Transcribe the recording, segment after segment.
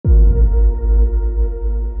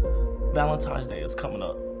Valentine's Day is coming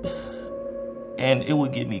up, and it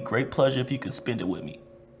would give me great pleasure if you could spend it with me.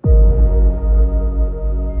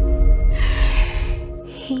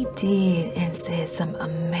 He did and said some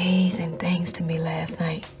amazing things to me last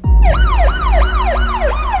night.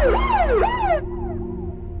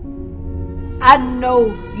 I know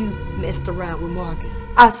you've messed around with Marcus.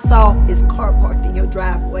 I saw his car parked in your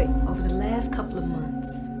driveway. Over the last couple of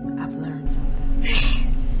months, I've learned something.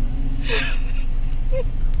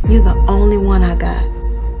 You're the only one I got.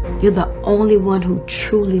 You're the only one who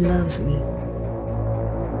truly loves me.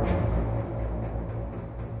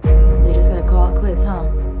 So you just gotta call it quits, huh?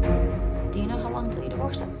 Do you know how long till you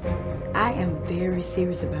divorce him? I am very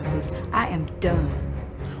serious about this. I am done.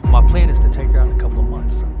 My plan is to take her out in a couple of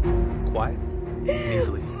months. Quiet and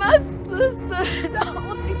easily. My sister, the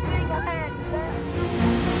only thing I had left.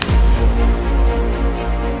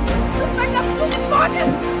 Looks like I'm stupid,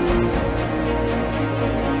 Marcus!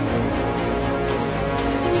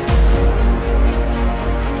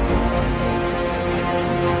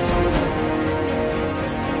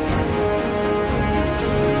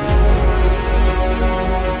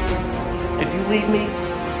 If you leave me,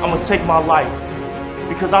 I'm gonna take my life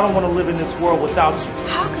because I don't want to live in this world without you.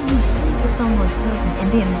 How can you sleep with someone's husband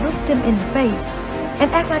and then look them in the face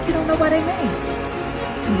and act like you don't know why they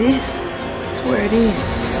mad? This is where it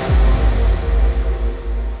ends.